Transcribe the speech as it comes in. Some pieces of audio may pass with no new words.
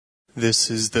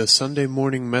This is the Sunday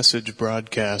morning message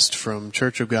broadcast from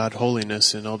Church of God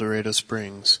Holiness in El Dorado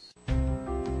Springs.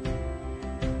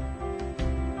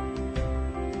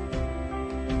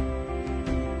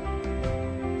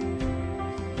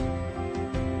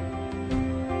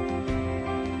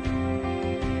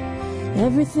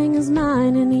 Everything is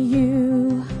mine in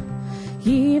you.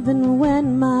 Even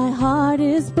when my heart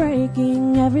is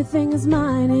breaking, everything is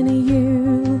mine in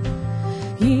you.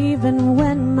 Even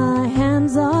when my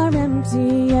hands are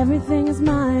empty, everything is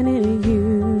mine in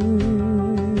you.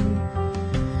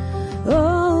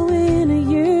 Oh, in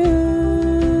you.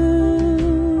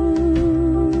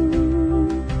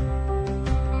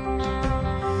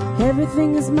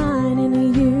 Everything is mine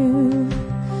in you.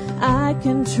 I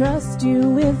can trust you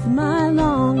with my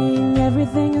longing.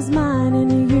 Everything is mine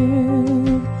in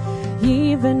you.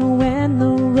 Even when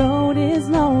the road is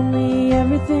lonely,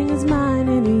 everything is mine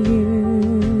in you.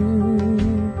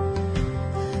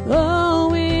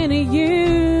 Oh, in you.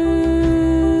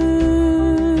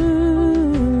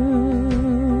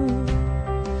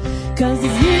 'Cause you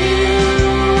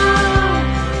are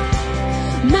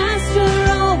master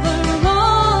over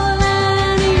all,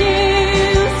 and you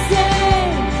say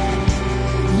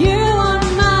you are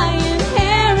my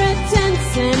inheritance,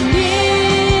 and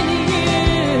in you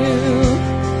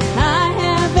I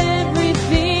have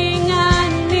everything I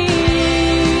need.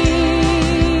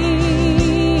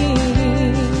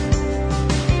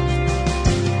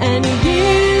 And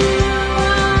you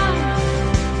are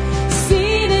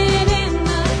seated in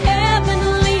the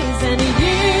heavenlies, and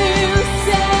you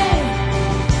say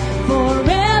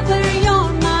forever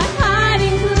you're my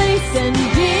hiding place, and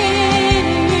in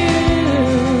you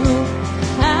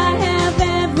I have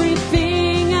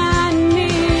everything I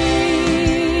need.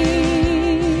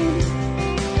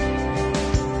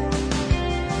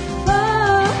 Oh,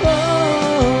 oh,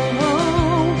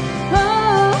 oh,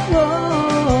 oh,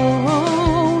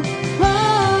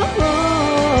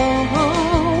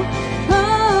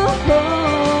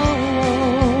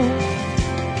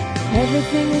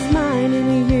 everything is mine in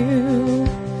you,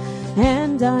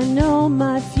 and I know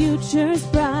my future's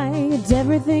bright.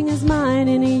 Everything is mine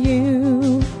in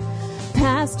you,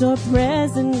 past or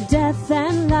present, death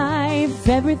and life.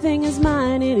 Everything is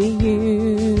mine in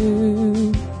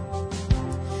you.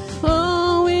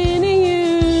 Oh, in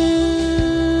you,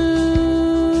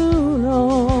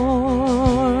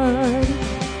 Lord.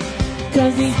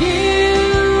 'Cause you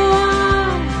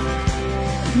are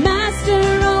master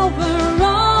over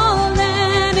all,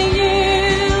 and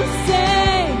you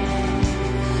say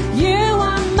you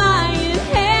are my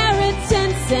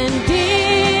inheritance, and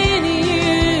in you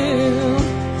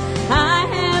I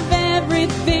have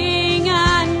everything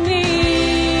I need.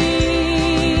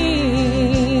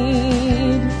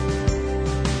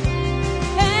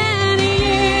 And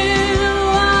you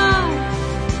are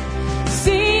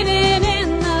seated in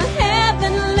the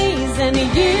heavenlies, and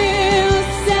you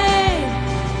say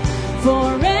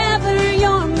forever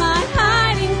you're my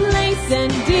hiding place,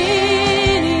 and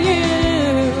in you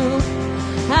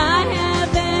I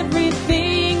have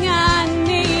everything I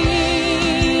need.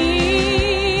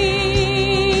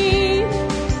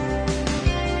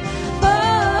 Oh,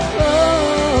 oh,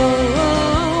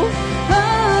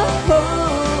 oh,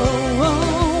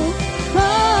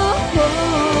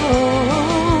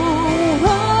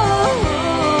 oh,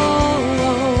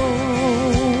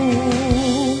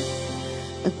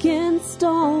 against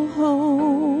all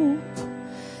hope,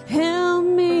 help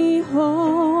me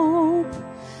hope.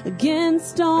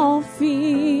 Against all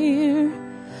fear,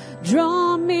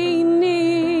 draw me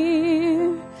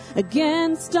near.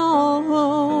 Against all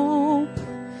hope,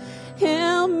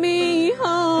 help me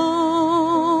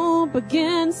hope.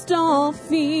 Against all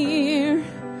fear,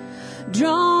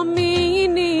 draw me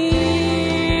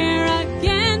near.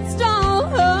 Against all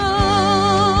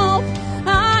hope,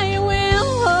 I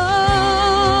will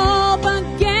hope.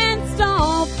 Against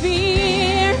all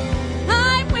fear,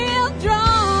 I will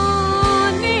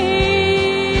draw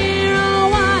near.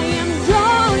 Oh, I am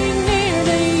drawing near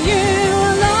to you,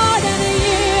 Lord, and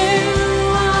you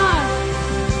are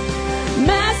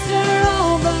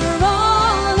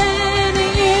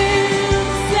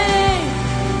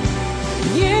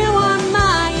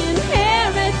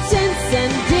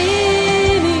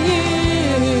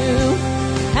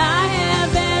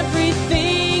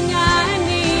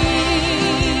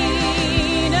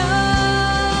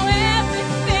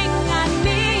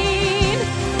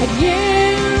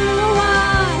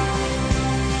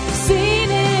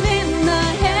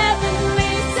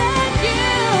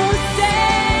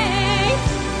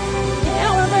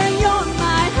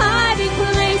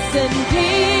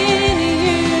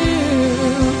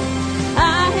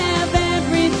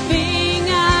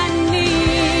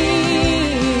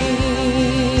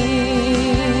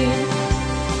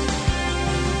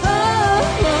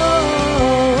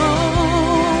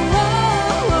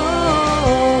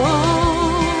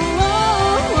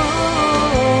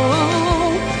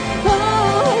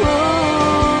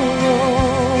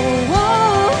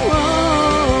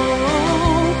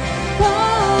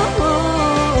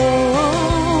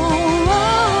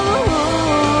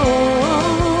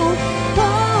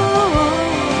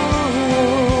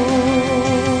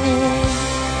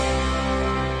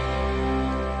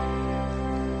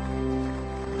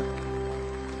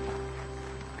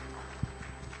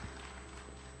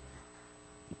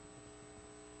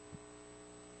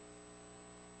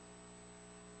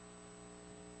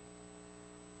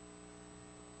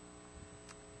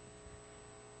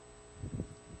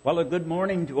Well, a good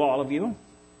morning to all of you.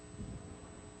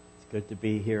 It's good to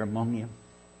be here among you on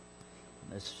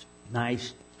this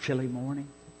nice, chilly morning.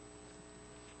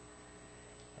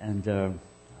 And I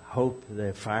hope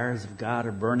the fires of God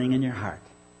are burning in your heart.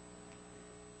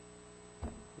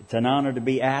 It's an honor to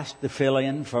be asked to fill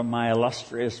in for my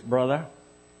illustrious brother.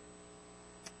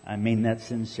 I mean that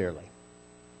sincerely.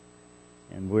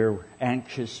 And we're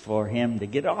anxious for him to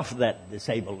get off that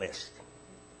disabled list.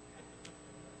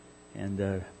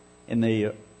 And in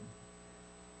the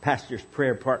pastor's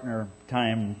prayer partner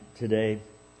time today,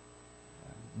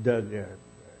 Steve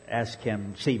asked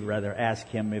him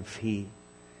if he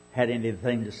had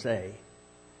anything to say.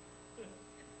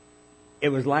 It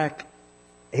was like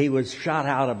he was shot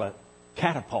out of a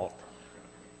catapult.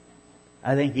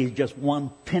 I think he's just one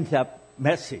pent-up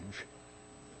message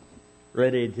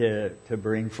ready to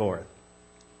bring forth.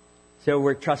 So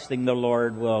we're trusting the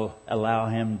Lord will allow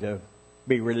him to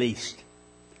be released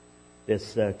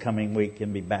this coming week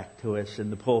and be back to us in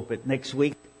the pulpit next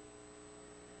week.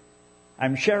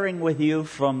 I'm sharing with you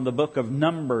from the book of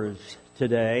Numbers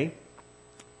today.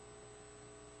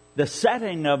 The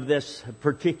setting of this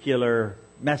particular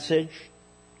message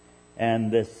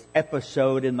and this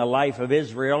episode in the life of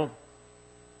Israel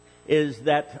is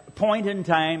that point in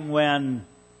time when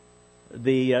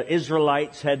the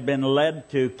Israelites had been led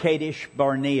to Kadesh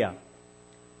Barnea.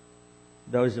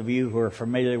 Those of you who are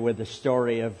familiar with the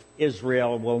story of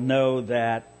Israel will know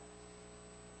that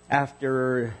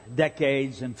after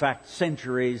decades, in fact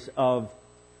centuries of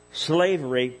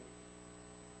slavery,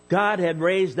 God had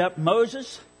raised up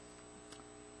Moses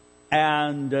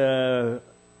and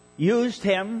used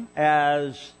him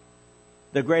as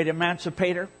the great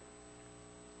emancipator,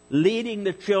 leading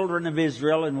the children of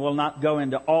Israel, and we'll not go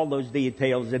into all those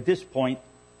details at this point,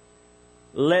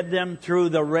 led them through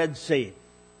the Red Sea.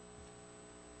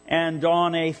 And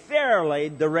on a fairly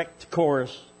direct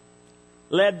course,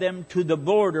 led them to the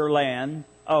borderland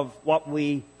of what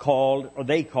they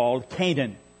called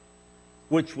Canaan,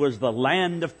 which was the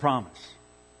land of promise.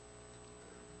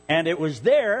 And it was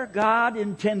there God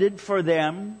intended for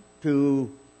them to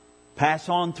pass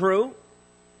on through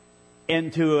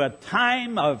into a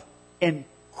time of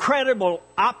incredible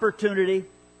opportunity,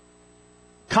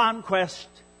 conquest,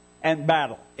 and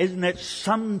battle. Isn't it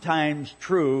sometimes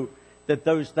true that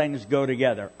those things go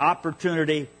together?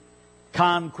 Opportunity,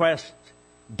 conquest,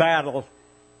 battle.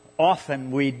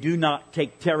 Often we do not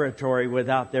take territory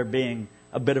without there being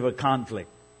a bit of a conflict.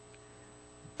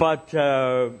 But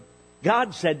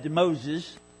God said to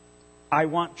Moses, I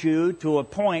want you to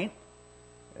appoint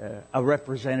a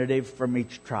representative from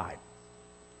each tribe.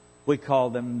 We call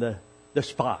them the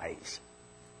spies.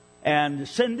 And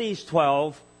send these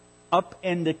 12 up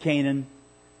into Canaan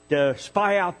to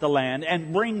spy out the land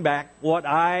and bring back what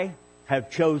I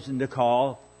have chosen to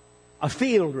call a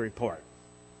field report.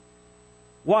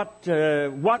 What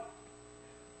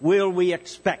will we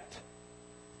expect?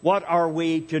 What are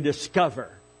we to discover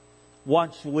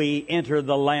once we enter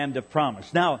the land of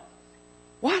promise? Now,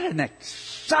 what an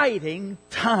exciting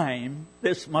time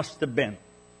this must have been.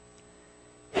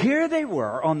 Here they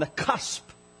were on the cusp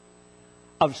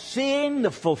of seeing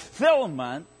the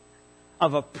fulfillment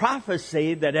of a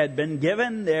prophecy that had been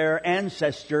given their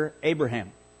ancestor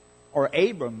Abraham, or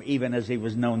Abram even as he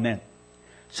was known then,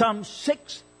 some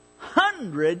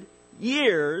 600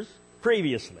 years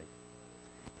previously.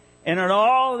 And in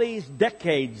all these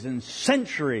decades and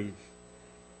centuries,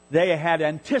 they had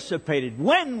anticipated,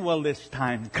 when will this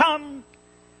time come?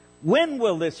 When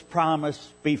will this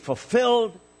promise be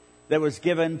fulfilled that was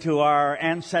given to our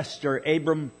ancestor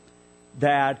Abram,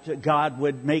 that God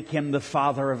would make him the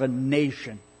father of a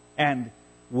nation? And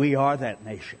we are that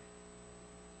nation.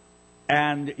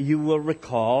 And you will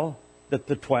recall that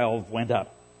the 12 went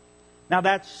up. Now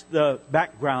that's the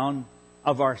background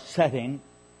of our setting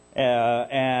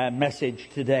and message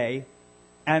today.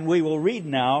 And we will read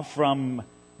now from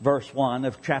verse 1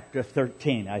 of chapter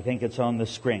 13. I think it's on the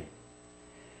screen.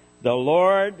 The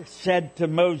Lord said to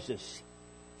Moses,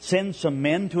 send some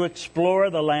men to explore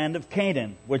the land of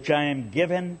Canaan, which I am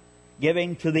giving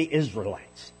to the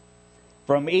Israelites.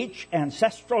 From each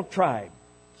ancestral tribe,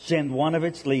 send one of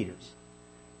its leaders.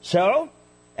 So,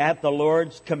 at the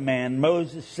Lord's command,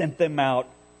 Moses sent them out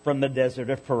from the desert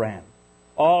of Paran.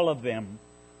 All of them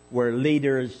were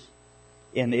leaders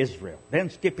in Israel.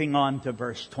 Then skipping on to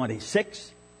verse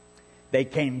 26, they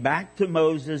came back to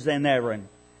Moses and Aaron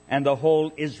and the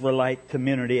whole Israelite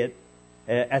community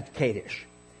at Kadesh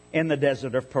in the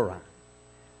desert of Paran.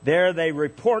 There they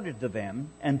reported to them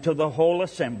and to the whole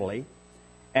assembly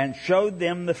and showed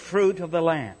them the fruit of the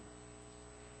land.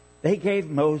 They gave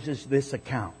Moses this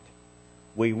account.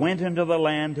 We went into the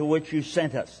land to which you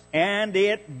sent us, and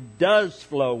it does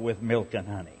flow with milk and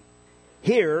honey.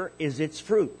 Here is its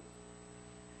fruit.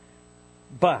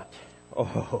 But,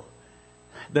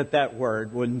 that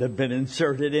word wouldn't have been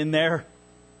inserted in there.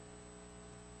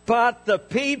 But the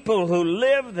people who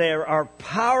live there are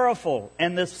powerful,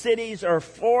 and the cities are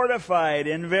fortified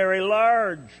and very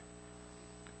large.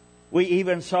 We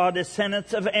even saw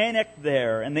descendants of Anak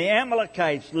there, and the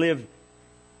Amalekites lived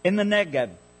in the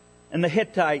Negeb, and the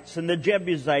Hittites and the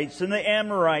Jebusites and the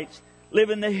Amorites live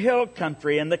in the hill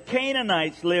country, and the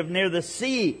Canaanites live near the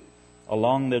sea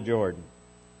along the Jordan.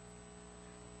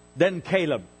 Then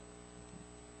Caleb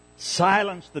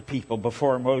silenced the people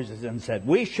before Moses and said,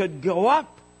 we should go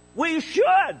up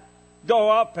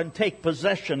and take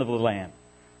possession of the land,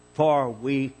 for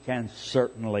we can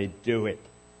certainly do it.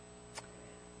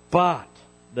 But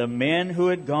the men who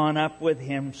had gone up with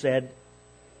him said,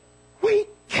 we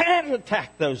can't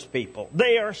attack those people.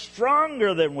 They are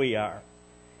stronger than we are.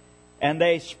 And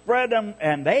they spread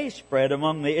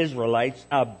among the Israelites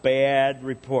a bad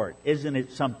report. Isn't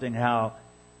it something how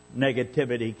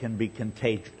negativity can be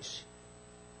contagious?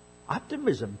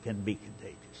 Optimism can be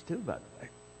contagious too, by the way.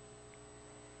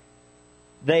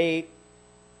 They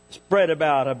spread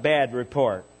about a bad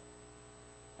report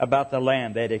about the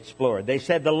land they'd explored. They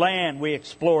said the land we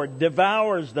explored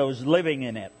devours those living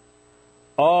in it.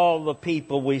 All the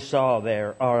people we saw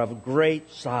there are of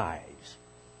great size.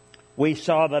 We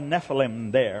saw the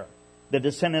Nephilim there, the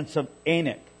descendants of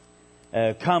Anak.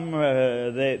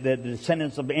 The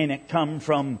descendants of Anak come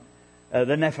from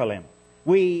the Nephilim.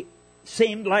 We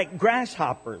seemed like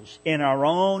grasshoppers in our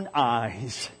own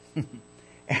eyes,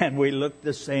 and we looked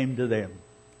the same to them.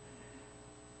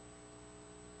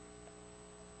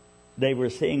 They were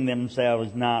seeing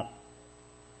themselves not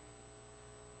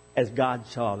as God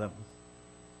saw them.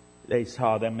 They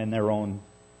saw them in their own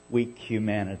weak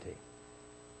humanity,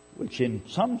 which in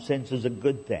some sense is a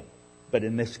good thing. But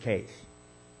in this case,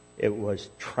 it was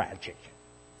tragic.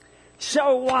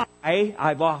 So why,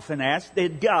 I've often asked,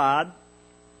 did God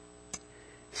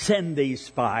send these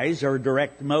spies or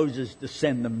direct Moses to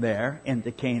send them there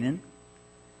into Canaan?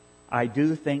 I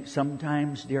do think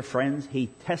sometimes, dear friends, He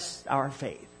tests our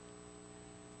faith.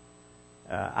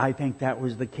 I think that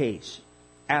was the case.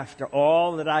 After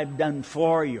all that I've done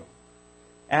for you,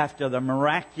 after the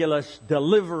miraculous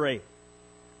delivery,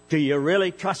 do you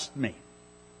really trust me?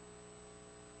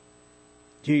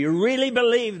 Do you really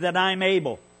believe that I'm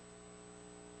able?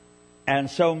 And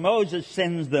so Moses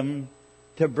sends them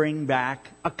to bring back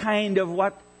a kind of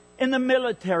what, in the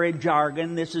military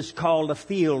jargon, this is called a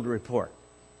field report.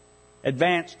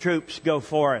 Advanced troops go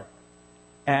forth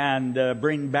and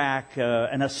bring back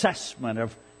an assessment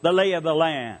of the lay of the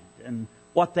land and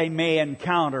what they may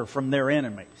encounter from their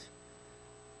enemies.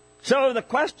 So the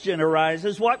question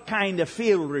arises, what kind of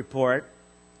field report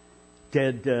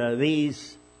did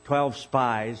these 12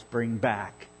 spies bring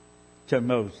back to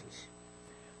Moses?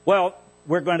 Well,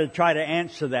 we're going to try to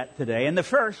answer that today. And the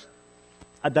first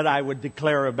that I would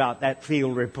declare about that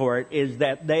field report is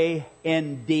that they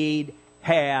indeed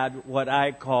had what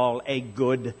I call a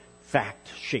good fact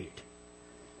sheet.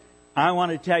 I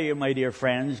want to tell you, my dear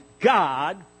friends,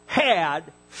 God had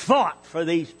fought for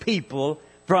these people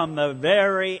from the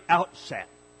very outset.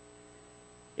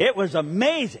 It was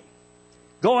amazing.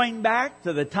 Going back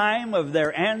to the time of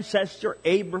their ancestor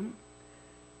Abram,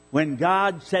 when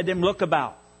God said to him, look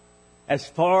about, as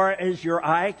far as your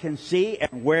eye can see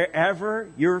and wherever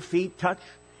your feet touch,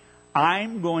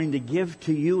 I'm going to give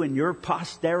to you and your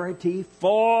posterity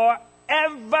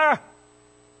forever.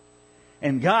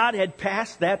 And God had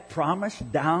passed that promise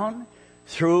down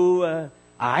through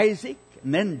Isaac,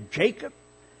 and then Jacob,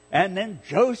 and then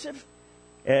Joseph.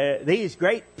 These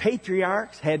great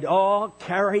patriarchs had all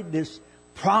carried this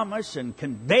promise and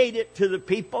conveyed it to the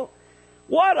people.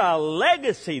 What a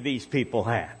legacy these people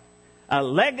had. A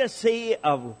legacy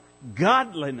of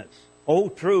godliness. Oh,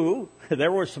 true,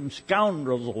 there were some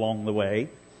scoundrels along the way,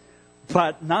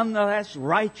 but nonetheless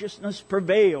righteousness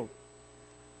prevailed.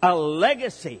 A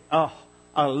legacy of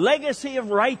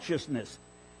righteousness.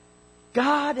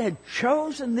 God had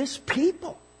chosen this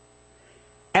people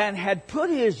and had put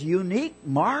His unique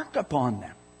mark upon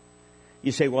them.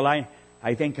 You say, well, I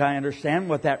think I understand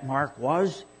what that mark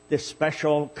was. This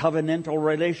special covenantal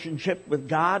relationship with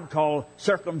God called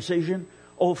circumcision.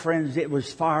 Oh, friends, it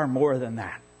was far more than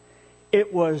that.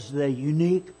 It was the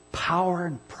unique power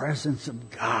and presence of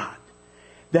God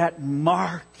that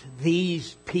marked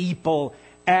these people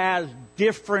as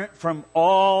different from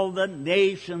all the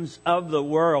nations of the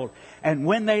world. And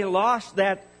when they lost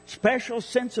that special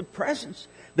sense of presence,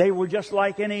 they were just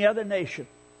like any other nation.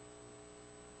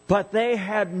 But they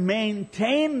had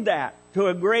maintained that to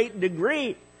a great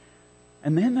degree.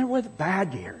 And then there were the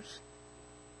bad years.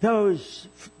 Those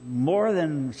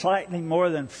slightly more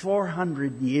than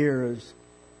 400 years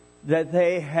that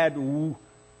they had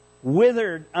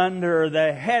withered under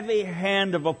the heavy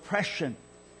hand of oppression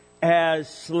as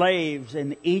slaves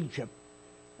in Egypt.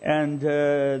 And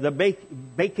the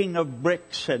baking of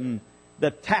bricks and the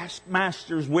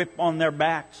taskmaster's whip on their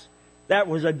backs. That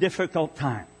was a difficult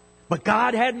time. But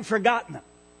God hadn't forgotten them.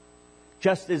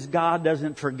 Just as God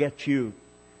doesn't forget you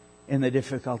in the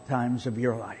difficult times of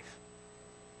your life.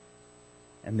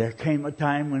 And there came a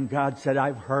time when God said,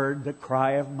 I've heard the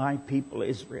cry of my people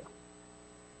Israel.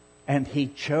 And He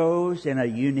chose in a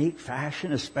unique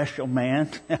fashion a special man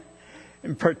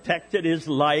and protected his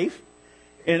life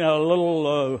in a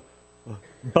little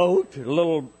boat, a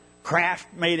little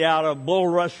craft made out of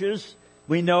bulrushes.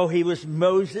 We know he was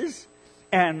Moses,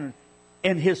 and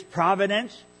in His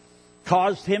providence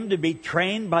caused him to be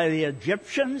trained by the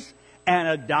Egyptians and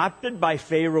adopted by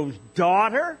Pharaoh's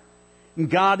daughter. And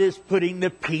God is putting the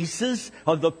pieces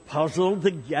of the puzzle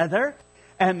together.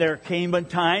 And there came a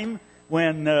time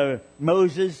when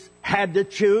Moses had to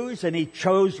choose, and he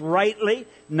chose rightly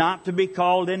not to be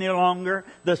called any longer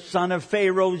the son of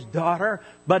Pharaoh's daughter,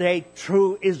 but a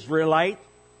true Israelite.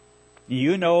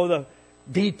 You know the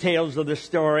details of the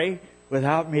story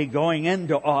without me going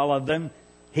into all of them.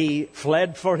 He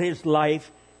fled for his life,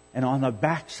 and on the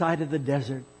backside of the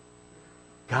desert,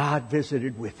 God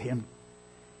visited with him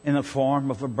in the form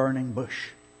of a burning bush.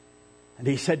 And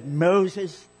He said,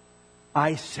 Moses,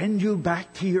 I send you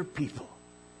back to your people,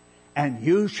 and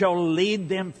you shall lead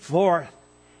them forth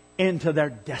into their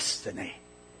destiny.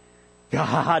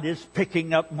 God is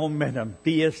picking up momentum.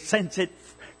 Do you sense it,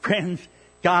 friends?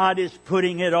 God is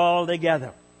putting it all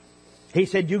together. He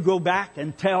said, you go back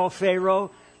and tell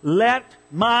Pharaoh, let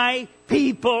my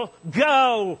people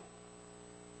go.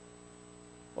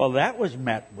 Well, that was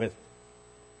met with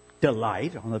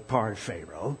delight on the part of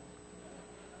Pharaoh.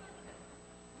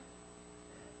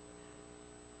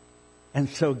 And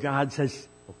so God says,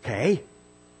 okay,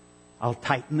 I'll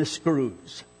tighten the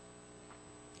screws.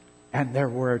 And there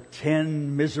were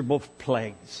 10 miserable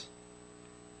plagues.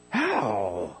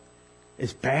 How?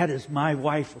 As bad as my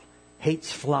wife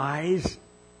hates flies,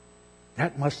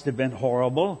 that must have been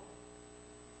horrible.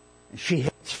 She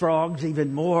hates frogs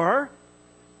even more.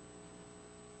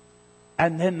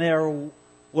 And then there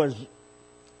was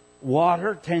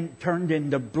water turned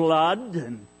into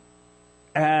blood,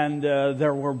 and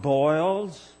there were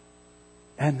boils,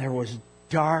 and there was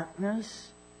darkness,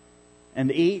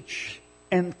 and each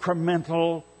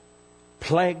incremental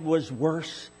plague was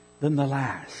worse than the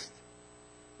last.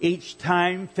 Each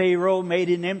time Pharaoh made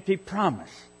an empty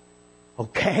promise.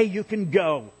 Okay, you can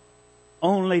go,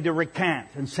 only to recant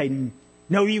and say,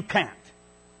 no, you can't.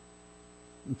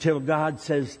 Until God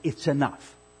says, it's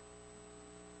enough.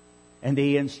 And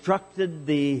He instructed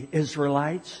the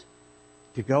Israelites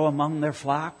to go among their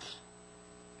flocks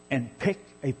and pick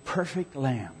a perfect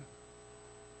lamb.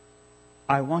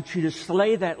 I want you to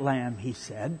slay that lamb, He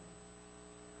said.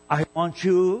 I want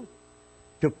you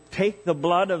to take the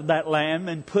blood of that lamb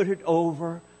and put it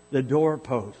over the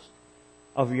doorpost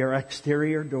of your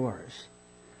exterior doors.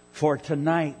 For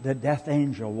tonight the death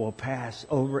angel will pass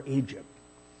over Egypt.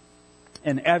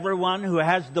 And everyone who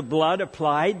has the blood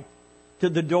applied to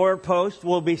the doorpost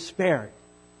will be spared.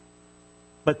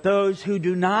 But those who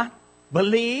do not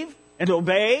believe and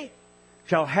obey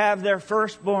shall have their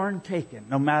firstborn taken,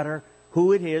 no matter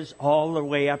who it is, all the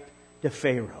way up to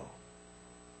Pharaoh.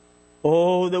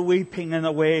 Oh, the weeping and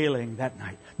the wailing that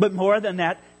night. But more than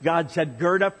that, God said,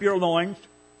 gird up your loins,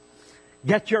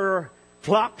 get your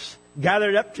flocks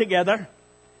gathered up together,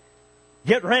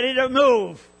 get ready to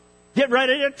move, get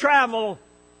ready to travel.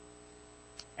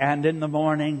 And in the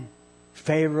morning,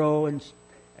 Pharaoh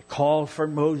called for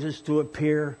Moses to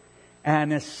appear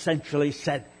and essentially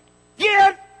said,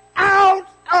 get out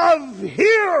of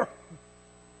here!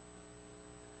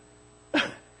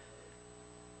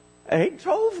 He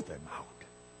drove them out.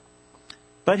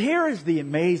 But here is the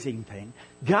amazing thing.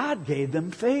 God gave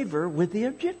them favor with the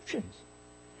Egyptians.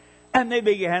 And they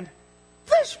began,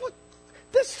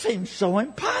 this seems so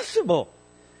impossible.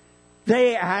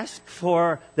 They asked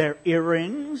for their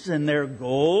earrings and their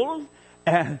gold.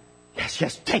 And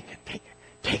yes, take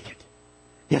it.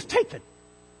 Yes, take it.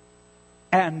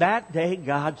 And that day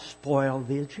God spoiled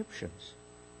the Egyptians.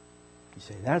 You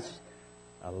say, that's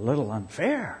a little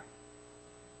unfair.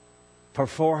 For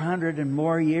 400 and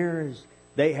more years,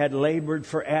 they had labored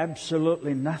for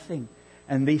absolutely nothing.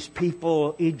 And these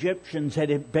people, Egyptians,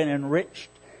 had been enriched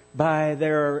by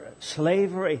their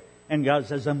slavery And God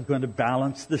says, I'm going to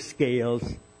balance the scales.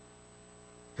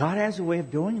 God has a way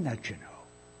of doing that, you know.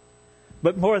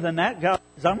 But more than that, God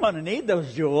says, I'm going to need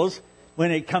those jewels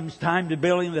when it comes time to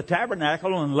building the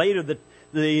tabernacle and later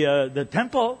the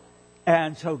temple.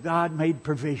 And so God made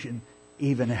provision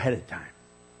even ahead of time.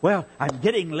 Well, I'm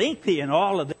getting lengthy in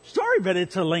all of the story, but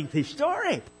it's a lengthy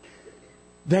story.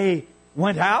 They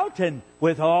went out and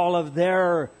with all of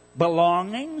their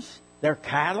belongings, their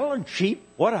cattle and sheep,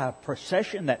 what a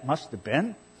procession that must have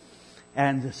been.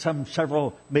 And some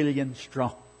several million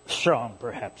strong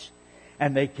perhaps.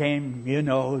 And they came, you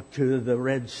know, to the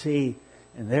Red Sea.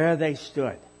 And there they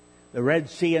stood. The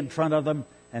Red Sea in front of them.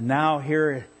 And now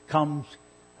here comes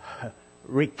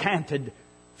recanted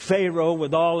Pharaoh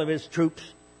with all of his troops.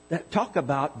 That talk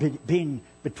about being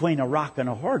between a rock and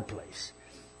a hard place.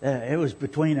 It was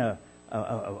between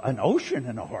an ocean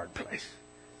and a hard place.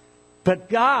 But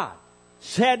God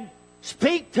said,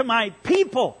 speak to my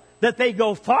people that they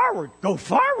go forward. Go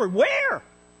forward where?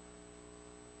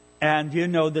 And you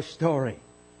know the story.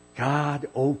 God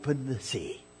opened the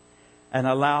sea and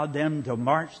allowed them to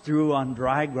march through on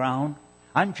dry ground.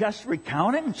 I'm just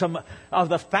recounting some of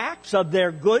the facts of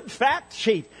their good fact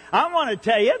sheet. I want to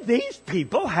tell you, these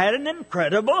people had an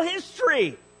incredible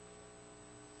history.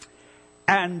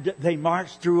 And they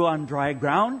marched through on dry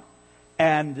ground.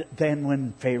 And then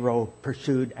when Pharaoh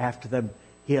pursued after them,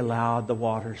 he allowed the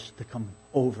waters to come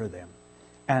over them.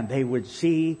 And they would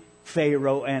see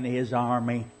Pharaoh and his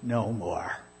army no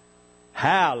more.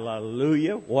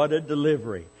 Hallelujah. What a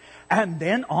delivery. And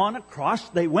then on across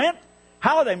they went.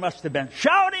 How they must have been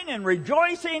shouting and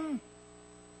rejoicing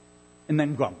and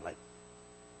then grumbling.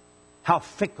 How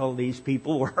fickle these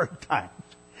people were at times.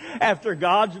 After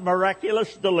God's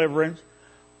miraculous deliverance,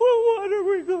 well, what are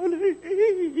we going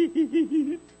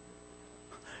to eat?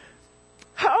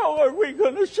 How are we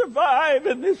going to survive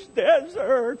in this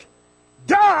desert?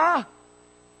 Duh!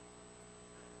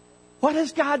 What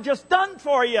has God just done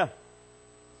for you?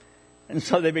 And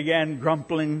so they began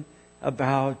grumbling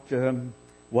about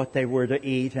what they were to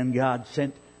eat, and God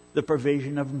sent the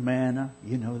provision of manna.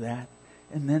 You know that.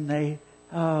 And then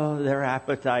their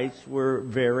appetites were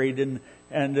varied,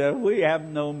 and we have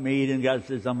no meat. And God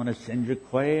says, I'm going to send you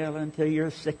quail until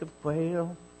you're sick of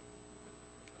quail.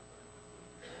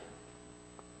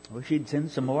 Wish He'd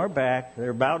send some more back. They're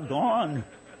about gone.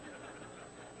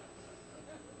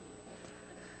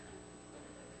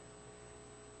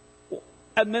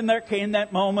 And then there came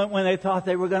that moment when they thought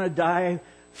they were going to die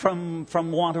from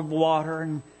want of water,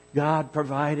 and God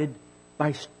provided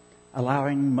by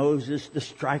allowing Moses to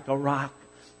strike a rock,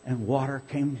 and water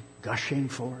came gushing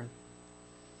forth.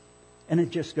 And it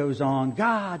just goes on.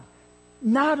 God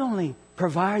not only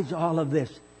provides all of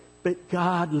this, but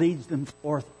God leads them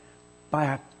forth by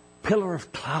a pillar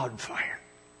of cloud fire.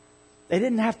 They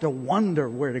didn't have to wonder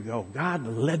where to go. God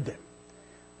led them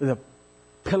with a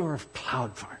pillar of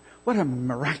cloud fire. What a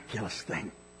miraculous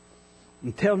thing.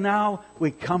 Until now,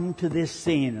 we come to this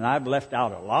scene, and I've left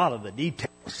out a lot of the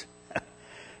details.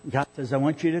 God says, I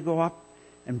want you to go up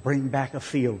and bring back a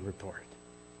field report.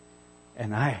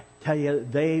 And I tell you,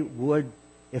 they would,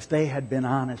 if they had been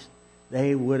honest,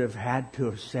 they would have had to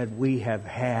have said, we have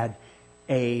had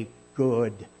a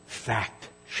good fact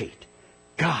sheet.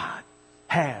 God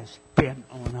has been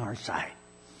on our side.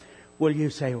 Will you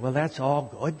say, well, that's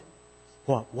all good?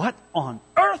 Well, what on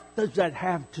earth does that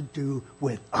have to do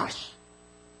with us?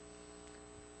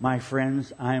 My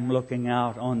friends, I'm looking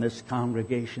out on this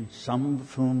congregation, some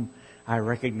of whom I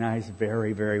recognize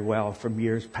very, very well from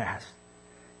years past.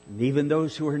 And even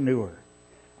those who are newer,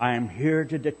 I am here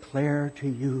to declare to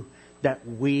you that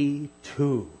we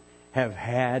too have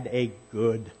had a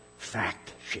good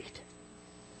fact sheet.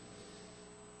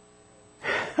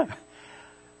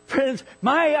 Friends,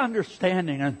 my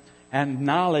understanding and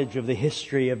knowledge of the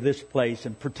history of this place,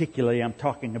 and particularly I'm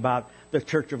talking about the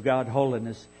Church of God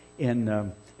Holiness in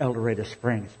El Dorado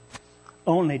Springs,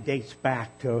 only dates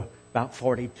back to about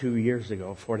 42 years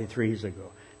ago, 43 years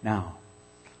ago now.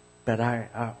 But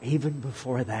even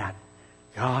before that,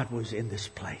 God was in this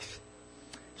place.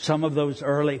 Some of those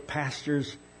early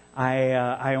pastors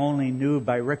I only knew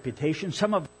by reputation.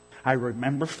 Some of them I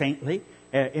remember faintly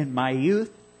in my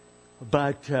youth.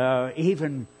 But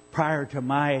even prior to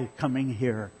my coming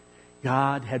here,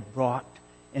 God had brought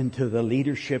into the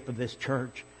leadership of this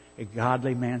church a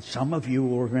godly man. Some of you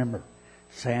will remember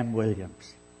Sam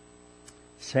Williams.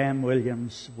 Sam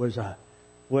Williams was a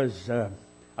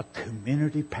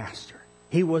community pastor.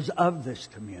 He was of this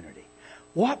community.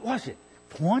 What was it?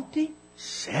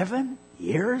 27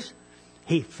 years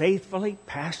he faithfully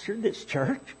pastored this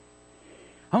church?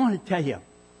 I want to tell you,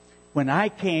 when I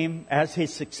came as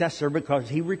his successor because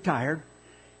he retired,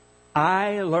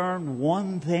 I learned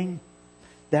one thing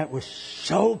that was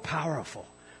so powerful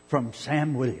from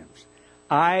Sam Williams.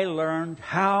 I learned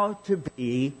how to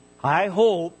be, I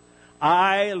hope,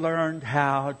 I learned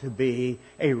how to be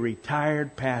a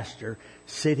retired pastor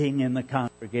sitting in the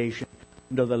congregation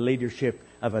under the leadership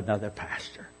of another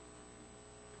pastor.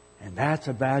 And that's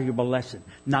a valuable lesson.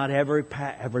 Not every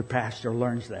pastor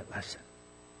learns that lesson.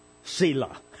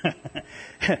 Selah.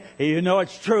 You know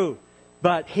it's true.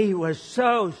 But he was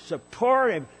so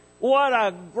supportive. What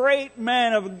a great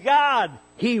man of God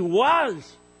he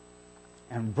was.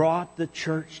 And brought the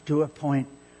church to a point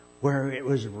where it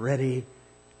was ready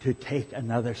to take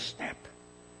another step.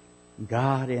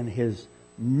 God, in His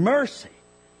mercy,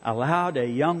 allowed a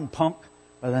young punk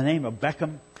by the name of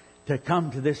Beckham to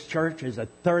come to this church as a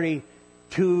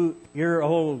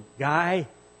 32-year-old guy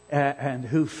and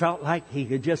who felt like he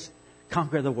could just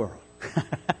conquer the world.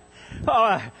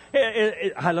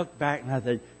 I look back and I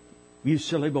thought, you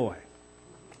silly boy.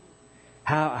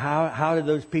 How did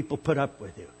those people put up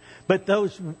with you? But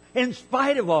in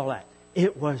spite of all that,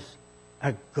 it was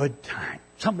a good time.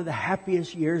 Some of the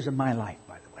happiest years of my life,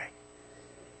 by the way.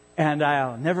 And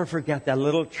I'll never forget that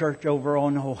little church over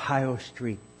on Ohio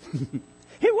Street.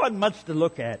 It wasn't much to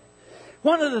look at.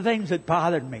 One of the things that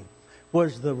bothered me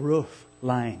was the roof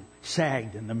line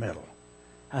sagged in the middle.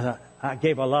 I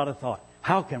gave a lot of thought.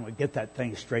 How can we get that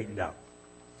thing straightened out?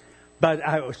 But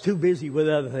I was too busy with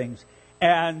other things.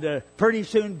 And pretty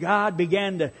soon God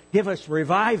began to give us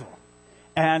revival.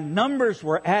 And numbers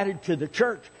were added to the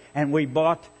church. And we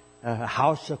bought a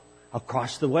house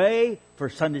across the way for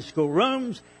Sunday school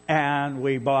rooms. And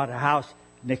we bought a house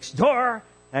next door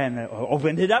and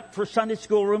opened it up for Sunday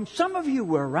school rooms. Some of you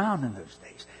were around in those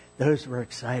days. Those were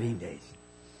exciting days.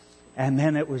 And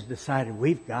then it was decided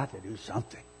we've got to do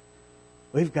something.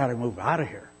 We've got to move out of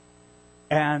here.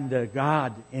 And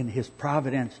God, in His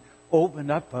providence,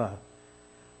 opened up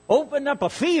a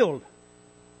field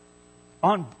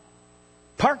on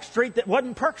Park Street that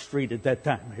wasn't Park Street at that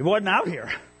time. It wasn't out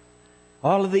here.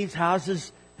 All of these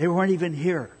houses, they weren't even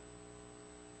here.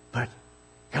 But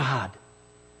God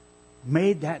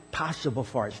made that possible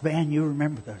for us. Van, you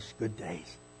remember those good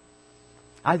days.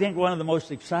 I think one of the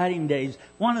most exciting days,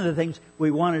 one of the things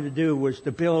we wanted to do was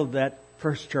to build that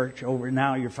first church over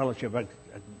now, your fellowship. I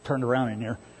turned around in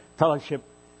here. Fellowship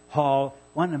hall.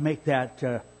 Wanted to make that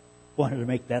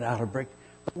out of brick.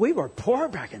 But we were poor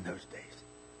back in those days.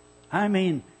 I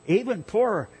mean, even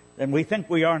poorer than we think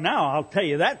we are now. I'll tell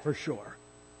you that for sure.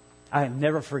 I'll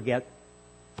never forget.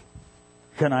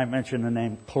 Can I mention the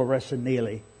name Clarissa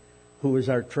Neely, who was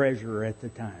our treasurer at the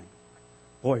time?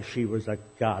 Boy, she was a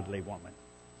godly woman.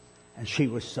 And she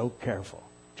was so careful.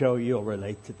 Joe, you'll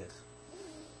relate to this.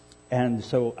 And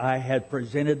so I had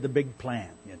presented the big plan,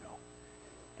 you know.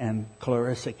 And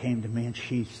Clarissa came to me and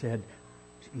she said,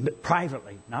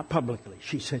 privately, not publicly,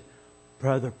 she said,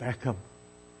 Brother Beckham,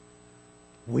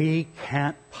 we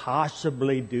can't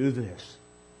possibly do this.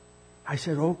 I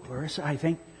said, oh, Clarissa, I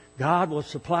think God will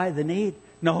supply the need.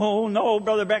 No,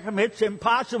 Brother Beckham, it's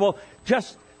impossible.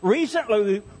 Just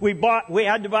recently we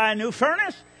had to buy a new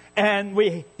furnace and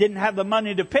we didn't have the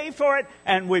money to pay for it,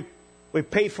 and we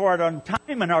paid for it on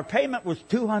time, and our payment was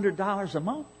 $200 a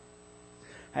month.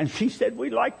 And she said,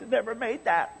 we'd like to never made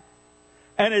that.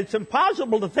 And it's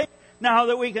impossible to think now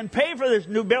that we can pay for this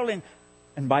new building.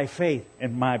 And by faith,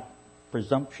 in my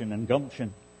presumption and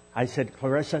gumption, I said,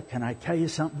 Clarissa, can I tell you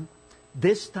something?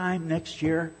 This time next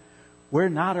year, we're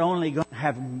not only going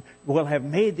to we'll have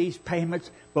made these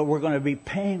payments, but we're going to be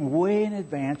paying way in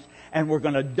advance, and we're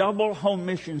going to double home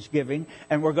missions giving,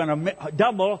 and we're going to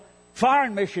double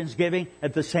foreign missions giving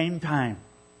at the same time.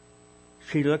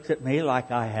 She looked at me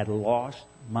like I had lost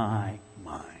my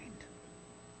mind.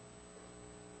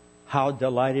 How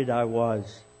delighted I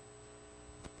was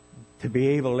to be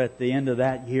able at the end of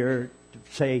that year to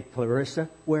say, Clarissa,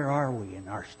 where are we in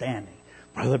our standing?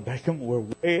 Brother Beckham, we're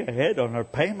way ahead on our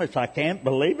payments. I can't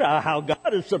believe how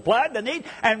God has supplied the need.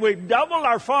 And we've doubled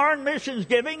our foreign missions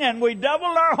giving, and we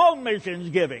doubled our home missions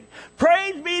giving.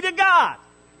 Praise be to God.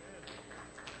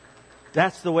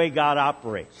 That's the way God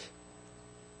operates.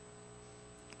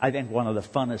 I think one of the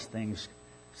funnest things,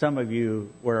 some of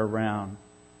you were around,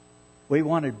 we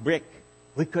wanted brick.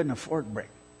 We couldn't afford brick.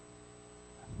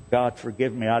 God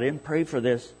forgive me, I didn't pray for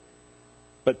this,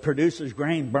 but producer's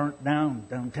grain burnt down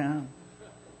downtown.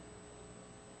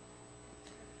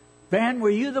 Van, were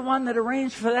you the one that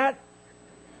arranged for that?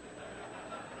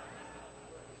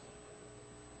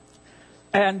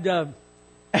 And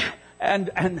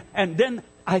then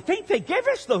I think they gave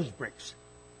us those bricks.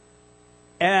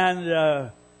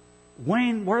 And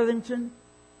Wayne Worthington,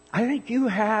 I think you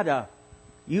had a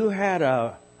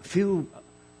few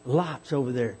lots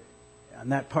over there in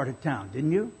that part of town,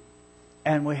 didn't you?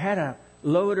 And we had a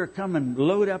loader come and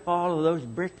load up all of those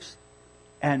bricks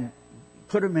and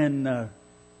put them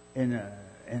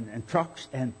in trucks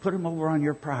and put them over on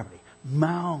your property.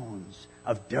 Mounds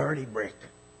of dirty brick.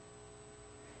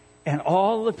 And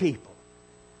all the people,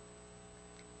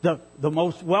 the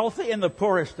most wealthy and the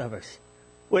poorest of us,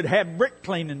 would have brick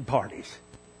cleaning parties.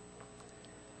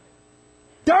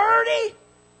 Dirty?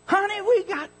 Honey, we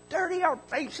got dirty. Our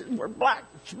faces were black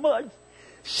and smudged.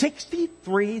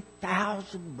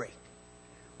 63,000 brick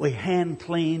we hand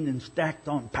cleaned and stacked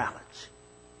on pallets.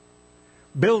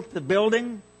 Built the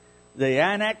building, the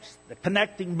annex, the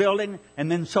connecting building, and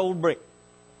then sold brick.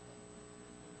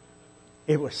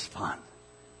 It was fun.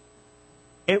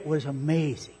 It was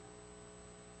amazing.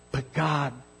 But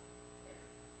God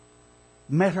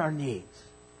met our needs.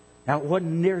 Now, it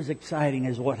wasn't near as exciting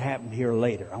as what happened here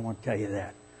later. I want to tell you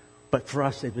that. But for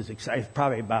us, it was exciting. It's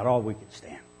probably about all we could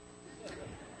stand.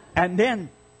 And then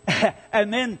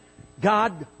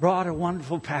God brought a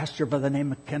wonderful pastor by the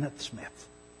name of Kenneth Smith.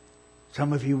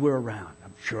 Some of you were around.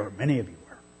 I'm sure many of you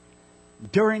were.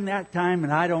 During that time,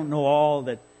 and I don't know all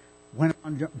that went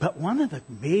on, but one of the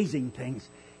amazing things,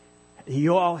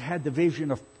 you all had the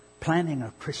vision of planning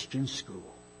a Christian school.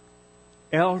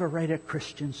 El Dorado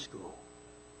Christian School.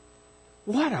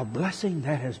 What a blessing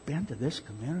that has been to this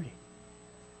community.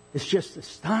 It's just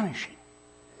astonishing.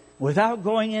 Without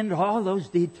going into all those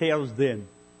details then,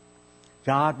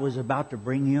 God was about to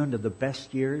bring you into the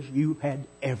best years you had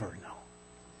ever known.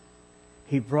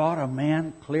 He brought a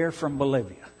man clear from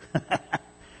Bolivia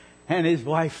and his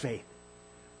wife Faith.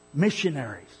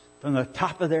 Missionaries from the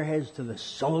top of their heads to the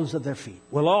soles of their feet.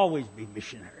 Will always be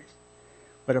missionaries.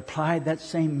 But applied that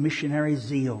same missionary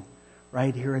zeal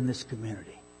right here in this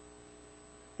community.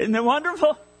 Isn't it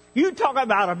wonderful? You talk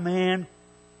about a man.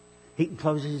 He can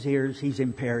close his ears. He's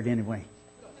impaired anyway.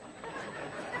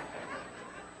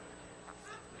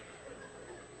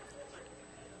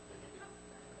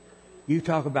 You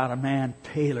talk about a man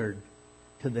tailored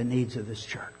to the needs of this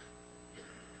church.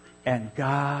 And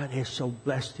God has so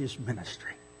blessed his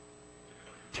ministry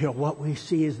till what we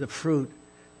see is the fruit,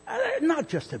 not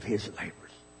just of his labors,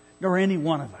 nor any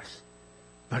one of us,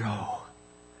 but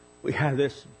we have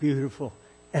this beautiful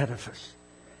edifice.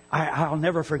 I'll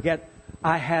never forget,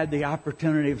 I had the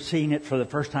opportunity of seeing it for the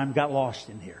first time, got lost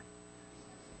in here.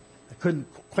 I couldn't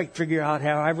quite figure out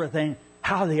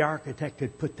how the architect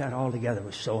had put that all together. It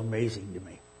was so amazing to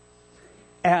me.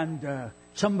 And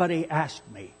somebody asked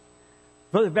me,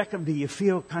 Brother Beckham, do you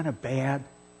feel kind of bad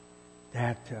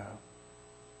that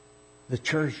the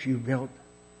church you built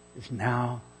is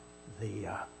now the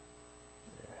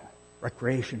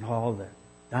recreation hall, the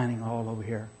dining hall over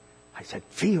here? I said,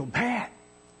 feel bad.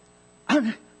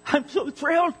 I'm so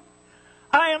thrilled.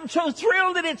 I am so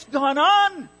thrilled that it's gone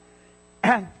on.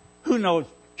 And who knows,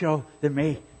 Joe, they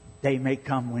may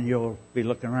come when you'll be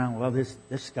looking around. Well, this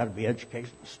has got to be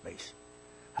educational space.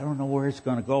 I don't know where it's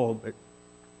going to go, but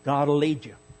God will lead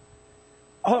you.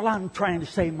 All I'm trying to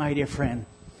say, my dear friend,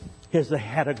 is they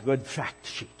had a good fact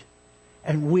sheet.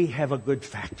 And we have a good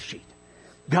fact sheet.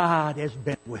 God has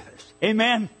been with us.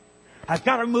 Amen. I've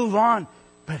got to move on.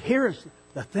 But here's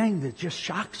the thing that just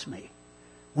shocks me.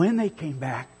 When they came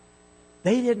back,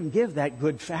 they didn't give that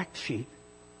good fact sheet.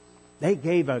 They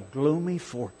gave a gloomy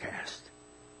forecast.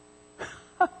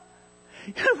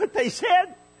 You know what they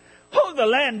said? Oh, the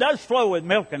land does flow with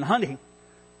milk and honey.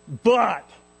 But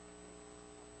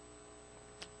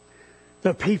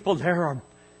the people there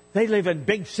they live in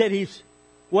big cities,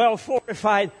 well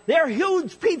fortified. They're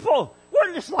huge people.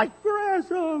 We're just like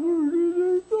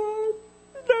grasshoppers.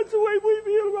 That's the way we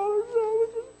feel about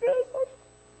ourselves.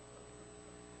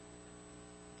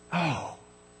 Oh,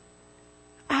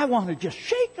 I want to just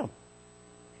shake them.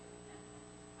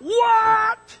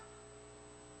 What?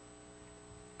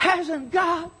 Hasn't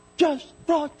God just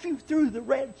brought you through the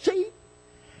Red Sea?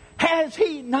 Has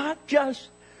He not just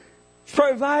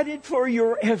provided for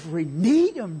your every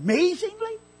need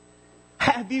amazingly?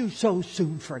 Have you so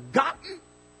soon forgotten?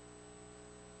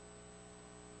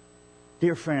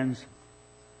 Dear friends,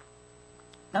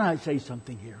 can I say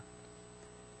something here?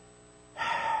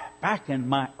 Back in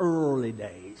my early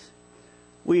days,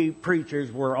 we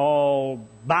preachers were all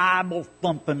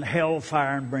Bible-thumping,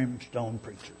 hellfire and brimstone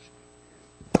preachers.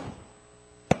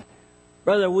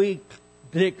 Brother, we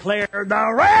declared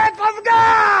the wrath of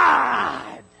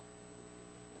God.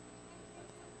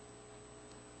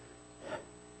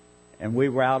 And we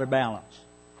were out of balance.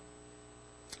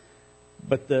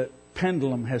 But the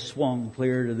pendulum has swung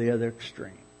clear to the other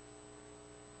extreme.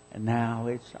 And now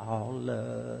it's all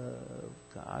love.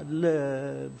 God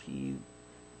loves you.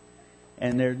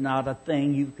 And there's not a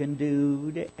thing you can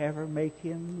do to ever make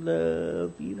Him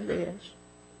love you less.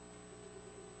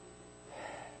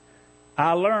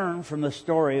 I learned from the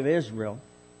story of Israel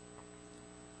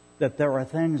that there are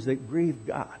things that grieve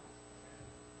God.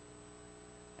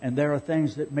 And there are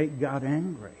things that make God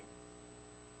angry.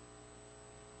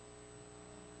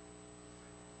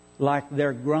 Like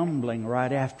their grumbling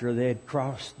right after they had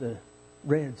crossed the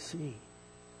Red Sea.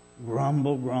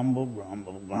 Grumble, grumble,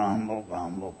 grumble, grumble,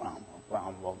 grumble, grumble,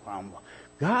 grumble, grumble.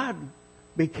 God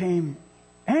became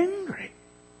angry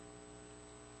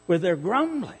with their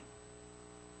grumbling.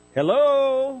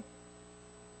 Hello?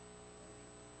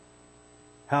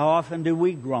 How often do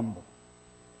we grumble?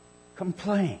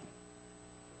 Complain.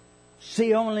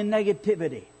 See only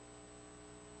negativity.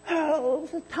 Oh,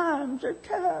 the times are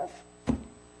tough.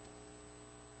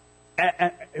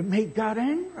 It made God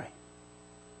angry.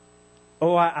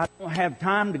 Oh, I don't have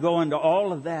time to go into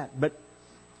all of that, but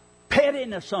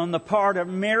pettiness on the part of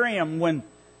Miriam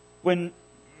when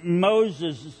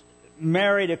Moses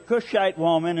married a Cushite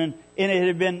woman, and it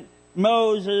had been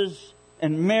Moses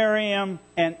and Miriam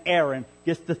and Aaron,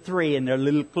 just the three in their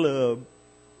little club.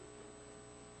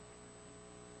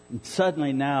 And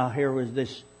suddenly now here was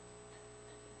this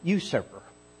usurper.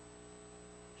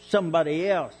 Somebody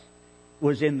else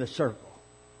was in the circle.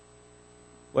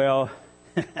 Well,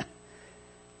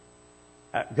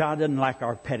 God doesn't like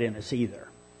our pettiness either.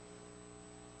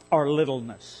 Our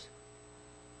littleness.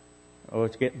 Oh,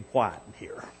 it's getting quiet in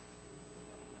here.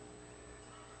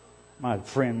 My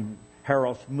friend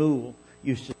Harold Smool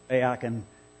used to say, I can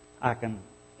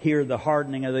hear the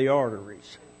hardening of the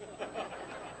arteries.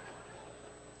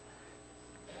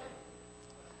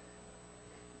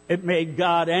 It made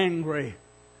God angry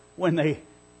when they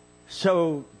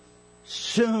so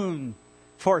soon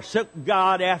forsook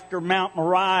God after Mount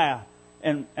Moriah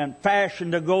and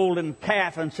fashioned a golden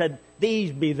calf and said,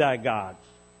 "These be thy gods."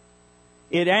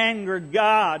 It angered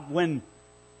God when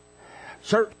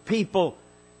certain people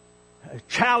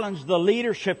challenged the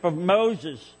leadership of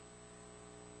Moses,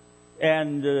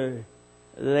 and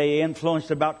they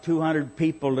influenced about 200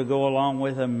 people to go along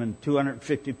with him, and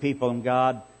 250 people, and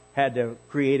God had to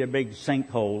create a big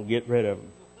sinkhole to get rid of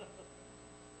them.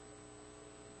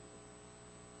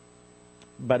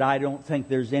 But I don't think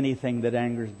there's anything that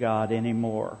angers God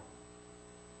anymore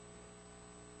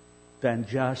than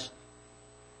just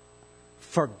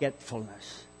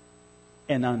forgetfulness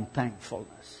and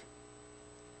unthankfulness.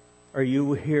 Are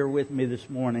you here with me this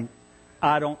morning?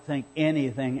 I don't think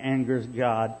anything angers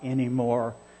God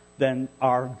anymore than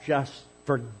our just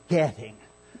forgetting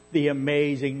the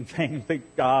amazing things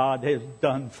that God has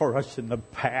done for us in the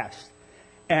past.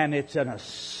 And it's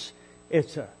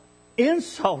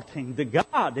insulting to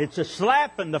God. It's a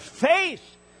slap in the face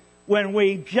when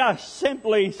we just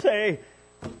simply say,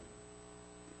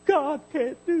 God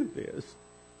can't do this.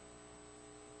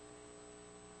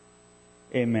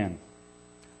 Amen.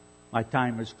 My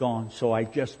time is gone, so I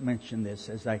just mention this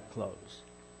as I close.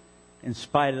 In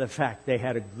spite of the fact they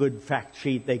had a good fact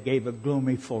sheet, they gave a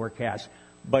gloomy forecast,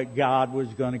 but God was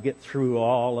going to get through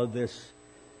all of this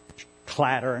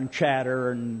clatter and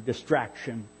chatter and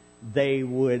distraction. They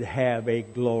would have a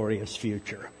glorious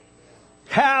future.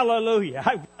 Hallelujah.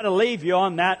 I've got to leave you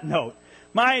on that note.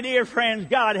 My dear friends,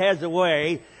 God has a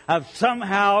way of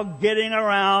somehow getting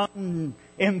around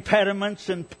impediments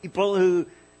and people who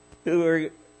are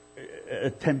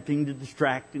attempting to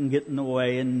distract and get in the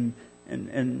way and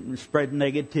spread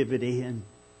negativity. And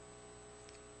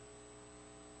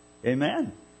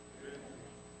amen.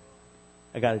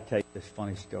 I got to tell you this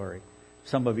funny story.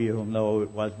 Some of you will know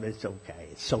it was, but it's okay.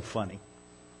 It's so funny.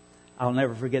 I'll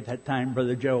never forget that time,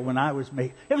 Brother Joe, when I was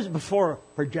making... It was before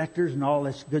projectors and all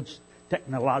this good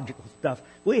technological stuff.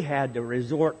 We had to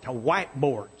resort to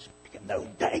whiteboards in those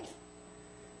days.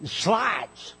 And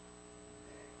slides.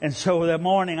 And so the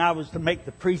morning I was to make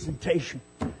the presentation,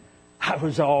 I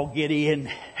was all giddy and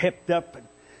hipped up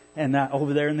and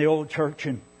over there in the old church,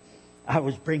 and I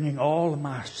was bringing all of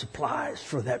my supplies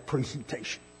for that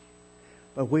presentation.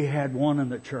 But we had one in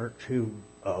the church who,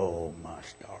 oh my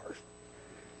stars,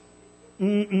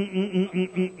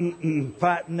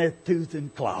 fighting that tooth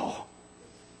and claw.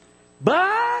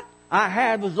 But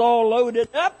I was all loaded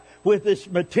up with this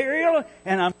material,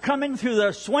 and I'm coming through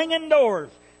the swinging doors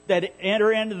that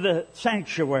enter into the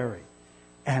sanctuary.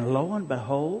 And lo and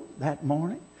behold, that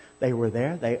morning, they were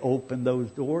there. They opened those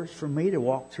doors for me to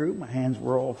walk through. My hands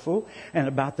were all full. And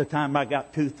about the time I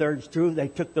got 2/3 through, they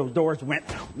took those doors and went,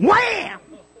 wham!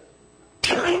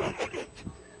 Boom!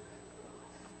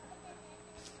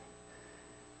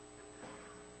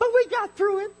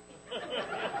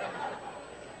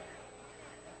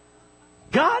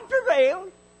 God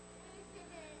prevailed.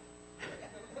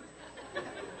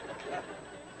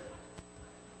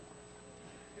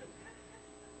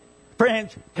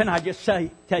 Friends, can I just tell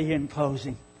you in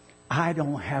closing, I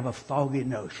don't have a foggy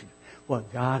notion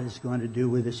what God is going to do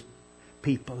with His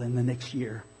people in the next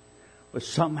year. But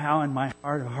somehow in my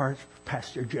heart of hearts,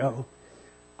 Pastor Joe,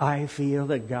 I feel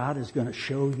that God is going to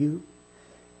show you.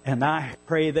 And I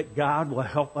pray that God will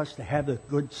help us to have the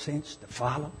good sense to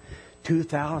follow.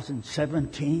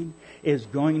 2017 is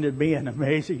going to be an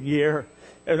amazing year.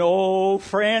 And oh,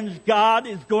 friends, God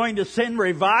is going to send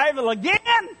revival again.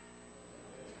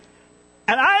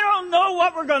 And I don't know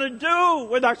what we're going to do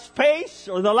with our space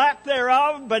or the lack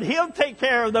thereof, but He'll take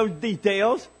care of those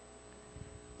details.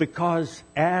 Because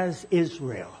as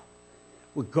Israel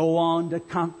will go on to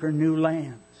conquer new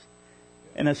lands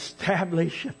and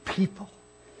establish a people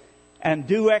and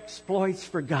do exploits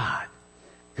for God,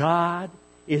 God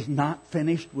is not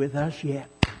finished with us yet.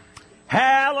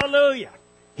 Hallelujah!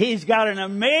 He's got an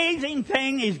amazing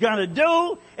thing He's going to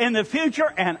do in the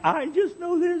future, and I just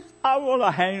know this. I want to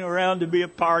hang around to be a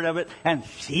part of it and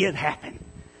see it happen.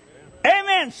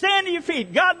 Amen. Stand to your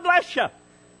feet. God bless you.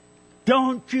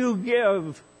 Don't you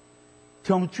give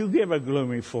a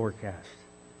gloomy forecast.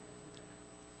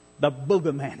 The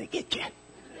boogeyman will get you.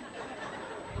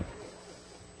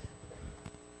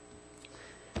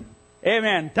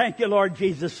 Amen. Thank you, Lord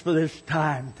Jesus, for this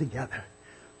time together.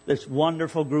 This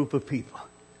wonderful group of people.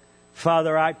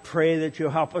 Father, I pray that you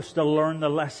help us to learn the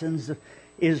lessons that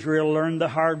Israel learned the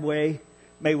hard way.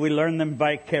 May we learn them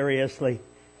vicariously.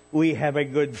 We have a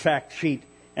good fact sheet.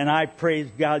 And I praise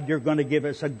God you're going to give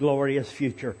us a glorious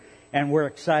future. And we're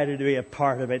excited to be a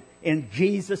part of it. In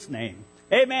Jesus' name.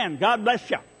 Amen. God bless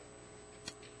you.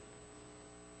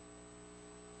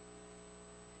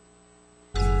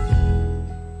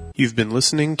 You've been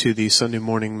listening to the Sunday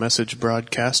morning message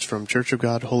broadcast from Church of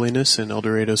God Holiness in El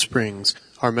Dorado Springs.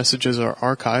 Our messages are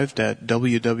archived at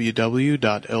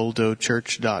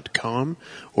www.eldochurch.com,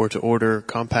 or to order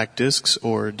compact discs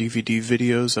or DVD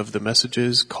videos of the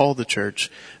messages, call the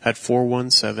church at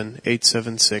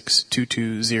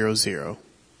 417-876-2200.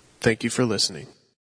 Thank you for listening.